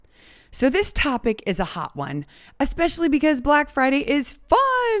So this topic is a hot one, especially because Black Friday is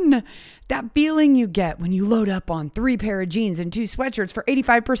fun. That feeling you get when you load up on 3 pair of jeans and 2 sweatshirts for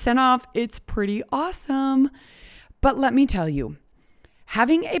 85% off, it's pretty awesome. But let me tell you,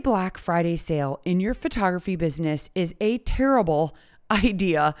 having a Black Friday sale in your photography business is a terrible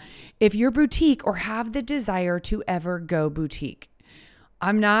idea if you're boutique or have the desire to ever go boutique.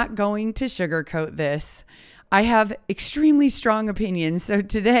 I'm not going to sugarcoat this. I have extremely strong opinions. So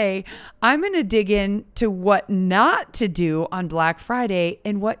today I'm going to dig into what not to do on Black Friday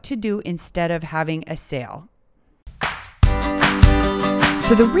and what to do instead of having a sale.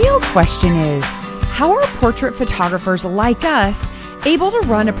 So the real question is, how are portrait photographers like us able to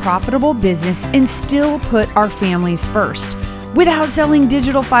run a profitable business and still put our families first without selling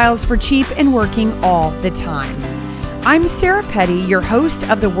digital files for cheap and working all the time? I'm Sarah Petty, your host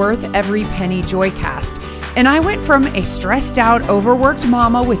of the Worth Every Penny Joycast. And I went from a stressed out, overworked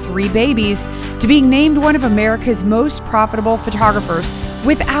mama with 3 babies to being named one of America's most profitable photographers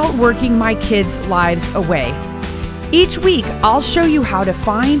without working my kids' lives away. Each week, I'll show you how to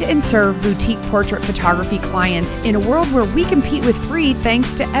find and serve boutique portrait photography clients in a world where we compete with free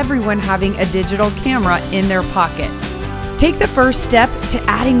thanks to everyone having a digital camera in their pocket. Take the first step to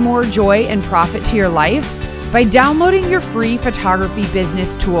adding more joy and profit to your life by downloading your free photography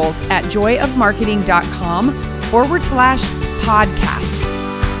business tools at joyofmarketing.com/podcast.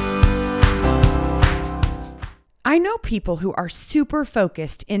 I know people who are super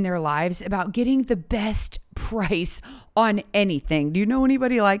focused in their lives about getting the best price on anything. Do you know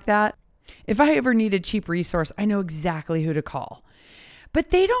anybody like that? If I ever need a cheap resource, I know exactly who to call.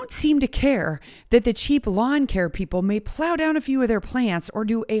 But they don't seem to care that the cheap lawn care people may plow down a few of their plants or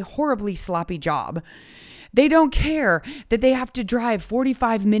do a horribly sloppy job. They don't care that they have to drive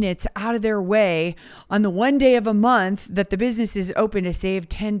 45 minutes out of their way on the one day of a month that the business is open to save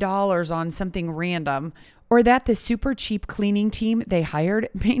 $10 on something random, or that the super cheap cleaning team they hired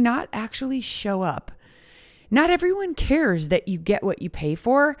may not actually show up. Not everyone cares that you get what you pay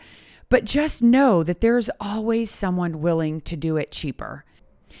for, but just know that there's always someone willing to do it cheaper.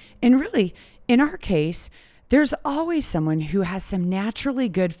 And really, in our case, there's always someone who has some naturally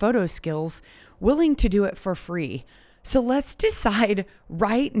good photo skills willing to do it for free. So let's decide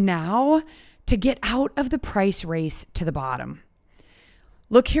right now to get out of the price race to the bottom.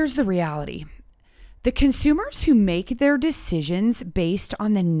 Look, here's the reality. The consumers who make their decisions based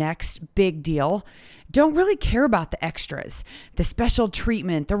on the next big deal don't really care about the extras, the special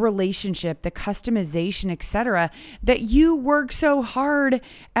treatment, the relationship, the customization, etc., that you work so hard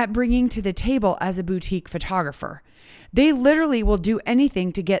at bringing to the table as a boutique photographer. They literally will do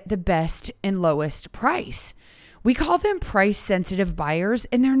anything to get the best and lowest price. We call them price-sensitive buyers,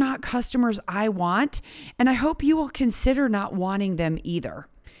 and they're not customers I want, and I hope you will consider not wanting them either.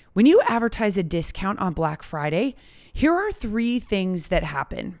 When you advertise a discount on Black Friday, here are 3 things that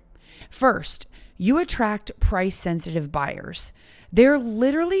happen. First, you attract price-sensitive buyers. They're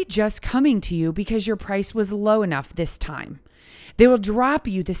literally just coming to you because your price was low enough this time. They will drop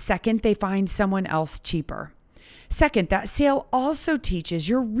you the second they find someone else cheaper. Second, that sale also teaches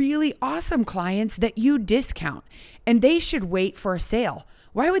your really awesome clients that you discount, and they should wait for a sale.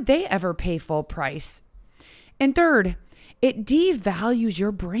 Why would they ever pay full price? And third, it devalues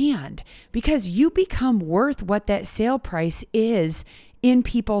your brand because you become worth what that sale price is in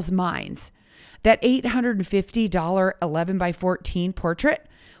people's minds. That $850 11x14 portrait,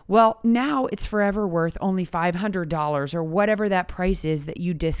 well, now it's forever worth only $500 or whatever that price is that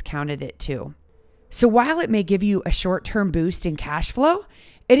you discounted it to. So while it may give you a short-term boost in cash flow,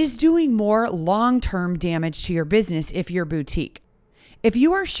 it is doing more long-term damage to your business if you're boutique. If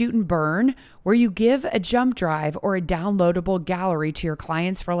you are shoot and burn, where you give a jump drive or a downloadable gallery to your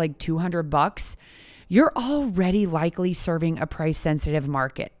clients for like $200, you're already likely serving a price-sensitive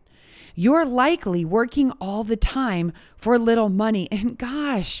market. You're likely working all the time for little money. And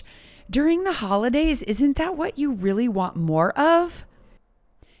gosh, during the holidays, isn't that what you really want more of?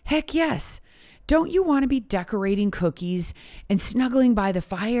 Heck yes. Don't you want to be decorating cookies and snuggling by the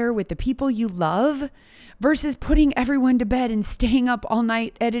fire with the people you love versus putting everyone to bed and staying up all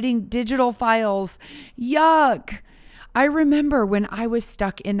night editing digital files? Yuck. I remember when I was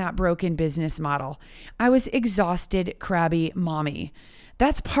stuck in that broken business model. I was exhausted, crabby mommy.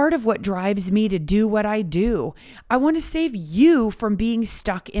 That's part of what drives me to do what I do. I want to save you from being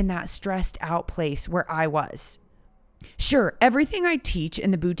stuck in that stressed out place where I was. Sure, everything I teach in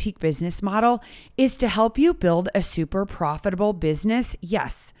the boutique business model is to help you build a super profitable business,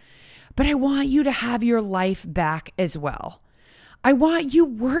 yes. But I want you to have your life back as well. I want you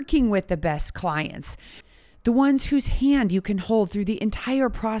working with the best clients. the ones whose hand you can hold through the entire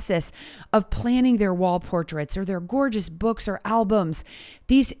process of planning their wall portraits or their gorgeous books or albums,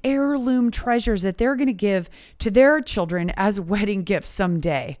 these heirloom treasures that they're going to give to their children as wedding gifts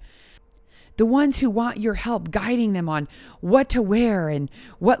someday. The ones who want your help guiding them on what to wear and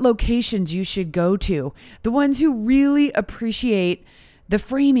what locations you should go to. The ones who really appreciate the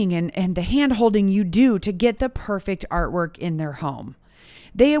framing and the hand holding you do to get the perfect artwork in their home.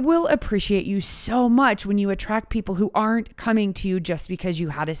 They will appreciate you so much when you attract people who aren't coming to you just because you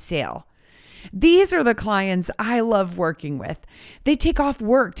had a sale. These are the clients I love working with. They take off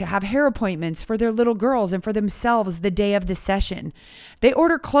work to have hair appointments for their little girls and for themselves the day of the session. They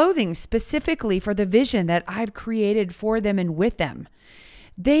order clothing specifically for the vision that I've created for them and with them.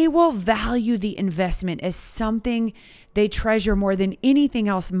 They will value the investment as something they treasure more than anything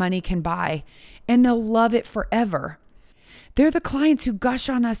else money can buy, and they'll love it forever. They're the clients who gush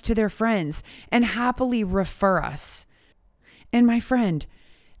on us to their friends and happily refer us. And my friend,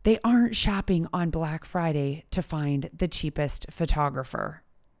 they aren't shopping on Black Friday to find the cheapest photographer.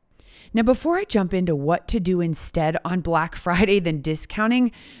 Now, before I jump into what to do instead on Black Friday than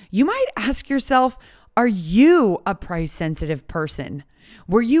discounting, you might ask yourself, are you a price-sensitive person?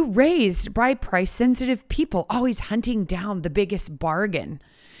 Were you raised by price-sensitive people always hunting down the biggest bargain?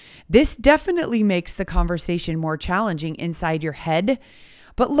 This definitely makes the conversation more challenging inside your head.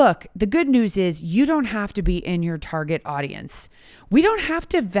 But look, the good news is you don't have to be in your target audience. We don't have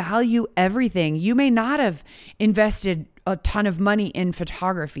to value everything. You may not have invested a ton of money in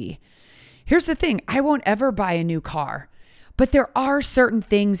photography. Here's the thing, I won't ever buy a new car, but there are certain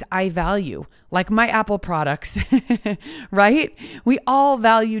things I value, like my Apple products, right? We all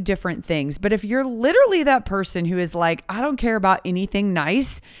value different things. But if you're literally that person who is like, I don't care about anything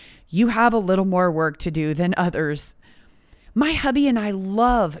nice, you have a little more work to do than others. My hubby and I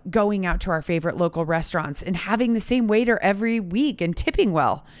love going out to our favorite local restaurants and having the same waiter every week and tipping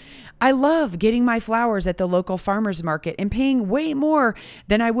well. I love getting my flowers at the local farmer's market and paying way more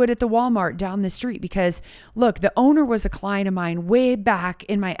than I would at the Walmart down the street because, look, the owner was a client of mine way back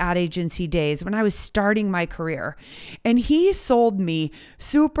in my ad agency days when I was starting my career. And he sold me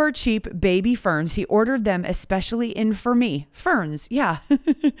super cheap baby ferns. He ordered them especially in for me. Ferns, yeah,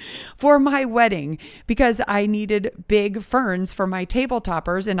 for my wedding because I needed big ferns for my table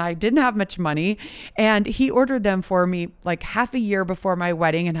toppers and I didn't have much money. And he ordered them for me like half a year before my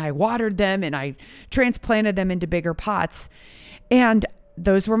wedding and I watered them and I transplanted them into bigger pots. And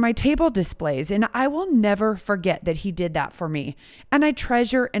those were my table displays. And I will never forget that he did that for me. And I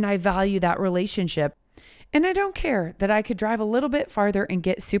treasure and I value that relationship. And I don't care that I could drive a little bit farther and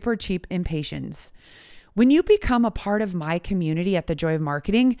get super cheap impatiens. When you become a part of my community at The Joy of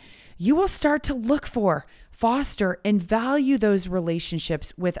Marketing, you will start to look for, foster, and value those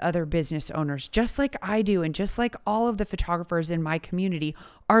relationships with other business owners, just like I do, and just like all of the photographers in my community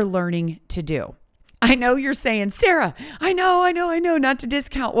are learning to do. I know you're saying, Sarah, I know, not to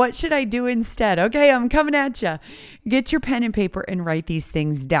discount. What should I do instead? Okay, I'm coming at you. Get your pen and paper and write these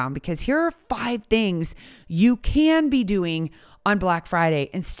things down because here are 5 things you can be doing on Black Friday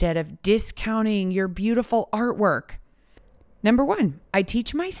instead of discounting your beautiful artwork. Number 1, I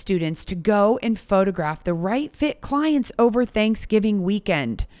teach my students to go and photograph the right fit clients over Thanksgiving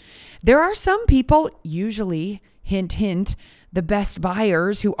weekend. There are some people, usually, hint, hint, the best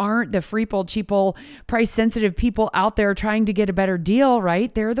buyers who aren't the freeple, cheaple, price-sensitive people out there trying to get a better deal,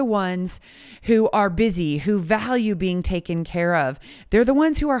 right? They're the ones who are busy, who value being taken care of. They're the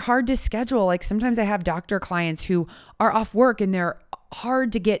ones who are hard to schedule. Like sometimes I have doctor clients who are off work and they're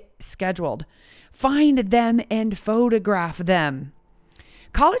hard to get scheduled. Find them and photograph them.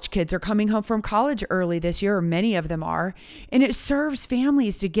 College kids are coming home from college early this year, or many of them are, and it serves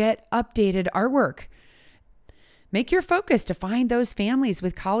families to get updated artwork. Make your focus to find those families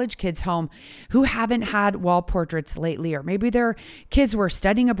with college kids home who haven't had wall portraits lately, or maybe their kids were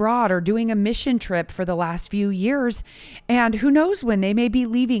studying abroad or doing a mission trip for the last few years, and who knows when they may be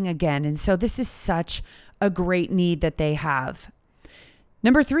leaving again. And so this is such a great need that they have.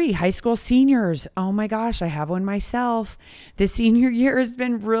 Number 3, high school seniors. Oh my gosh, I have one myself. The senior year has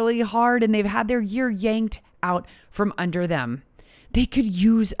been really hard and they've had their year yanked out from under them. They could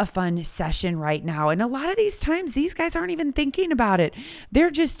use a fun session right now. And a lot of these times, these guys aren't even thinking about it.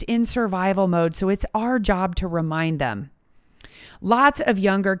 They're just in survival mode. So it's our job to remind them. Lots of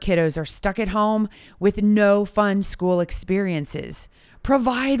younger kiddos are stuck at home with no fun school experiences.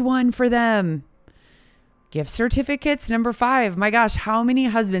 Provide one for them. Gift certificates, number 5. My gosh, how many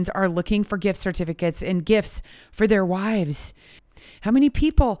husbands are looking for gift certificates and gifts for their wives? How many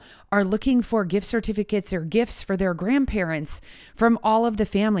people are looking for gift certificates or gifts for their grandparents from all of the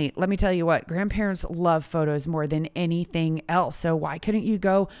family? Let me tell you what, grandparents love photos more than anything else. So why couldn't you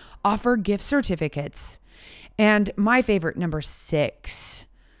go offer gift certificates? And my favorite, number 6,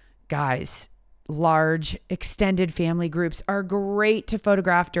 guys, large extended family groups are great to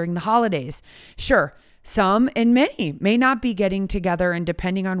photograph during the holidays. Sure, some and many may not be getting together, and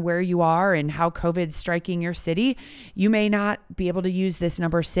depending on where you are and how COVID's striking your city, you may not be able to use this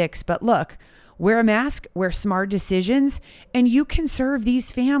number 6. But look, wear a mask, wear smart decisions, and you can serve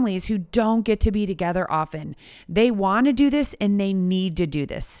these families who don't get to be together often. They want to do this and they need to do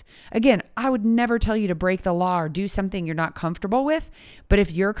this. Again, I would never tell you to break the law or do something you're not comfortable with, but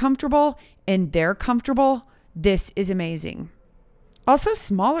if you're comfortable and they're comfortable, this is amazing. Also,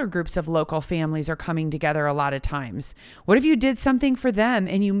 smaller groups of local families are coming together a lot of times. What if you did something for them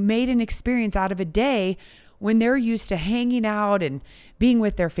and you made an experience out of a day when they're used to hanging out and being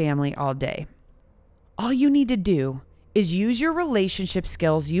with their family all day? All you need to do is use your relationship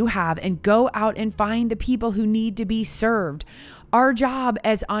skills you have and go out and find the people who need to be served. Our job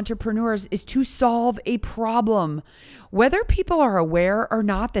as entrepreneurs is to solve a problem. Whether people are aware or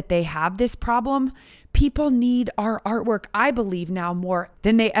not that they have this problem, people need our artwork, I believe, now more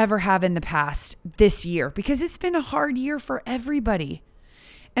than they ever have in the past this year, because it's been a hard year for everybody.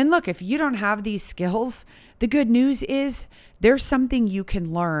 And look, if you don't have these skills, the good news is there's something you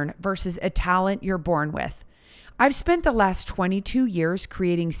can learn versus a talent you're born with. I've spent the last 22 years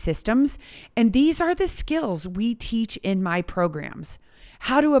creating systems, and these are the skills we teach in my programs.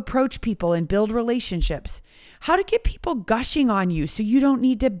 How to approach people and build relationships. How to get people gushing on you so you don't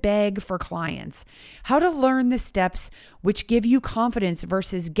need to beg for clients. How to learn the steps which give you confidence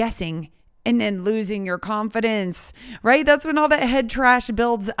versus guessing and then losing your confidence, right? That's when all that head trash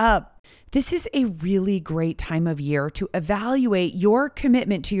builds up. This is a really great time of year to evaluate your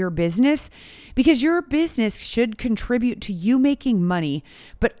commitment to your business, because your business should contribute to you making money,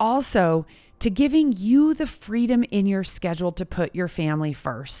 but also to giving you the freedom in your schedule to put your family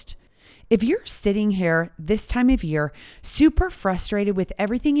first. If you're sitting here this time of year, super frustrated with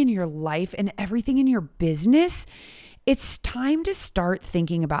everything in your life and everything in your business, it's time to start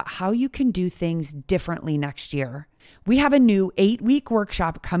thinking about how you can do things differently next year. We have a new 8-week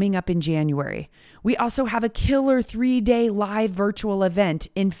workshop coming up in January. We also have a killer 3-day live virtual event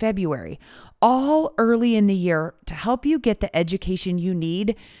in February, all early in the year to help you get the education you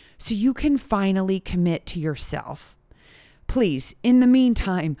need so you can finally commit to yourself. Please, in the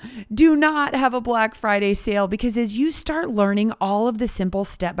meantime, do not have a Black Friday sale, because as you start learning all of the simple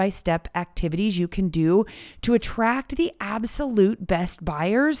step-by-step activities you can do to attract the absolute best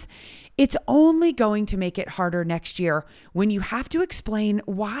buyers, it's only going to make it harder next year when you have to explain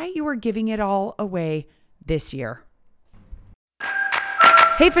why you are giving it all away this year.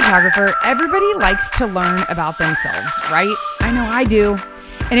 Hey, photographer, everybody likes to learn about themselves, right? I know I do.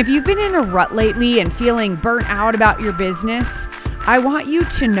 And if you've been in a rut lately and feeling burnt out about your business, I want you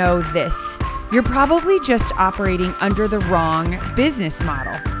to know this. You're probably just operating under the wrong business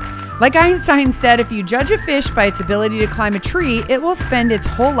model. Like Einstein said, if you judge a fish by its ability to climb a tree, it will spend its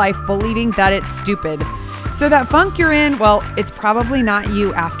whole life believing that it's stupid. So that funk you're in, well, it's probably not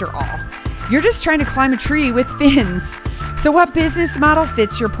you after all. You're just trying to climb a tree with fins. So what business model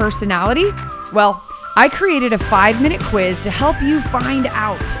fits your personality? Well, I created a 5-minute quiz to help you find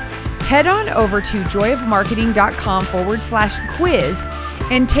out. Head on over to joyofmarketing.com/quiz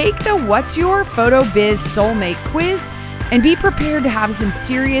and take the What's Your Photo Biz Soulmate quiz and be prepared to have some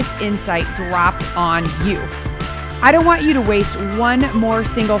serious insight dropped on you. I don't want you to waste one more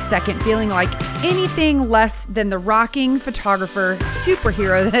single second feeling like anything less than the rocking photographer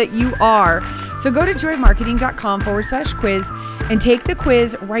superhero that you are. So go to joyofmarketing.com/quiz and take the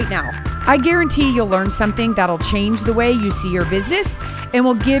quiz right now. I guarantee you'll learn something that'll change the way you see your business and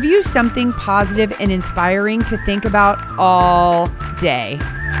will give you something positive and inspiring to think about all day.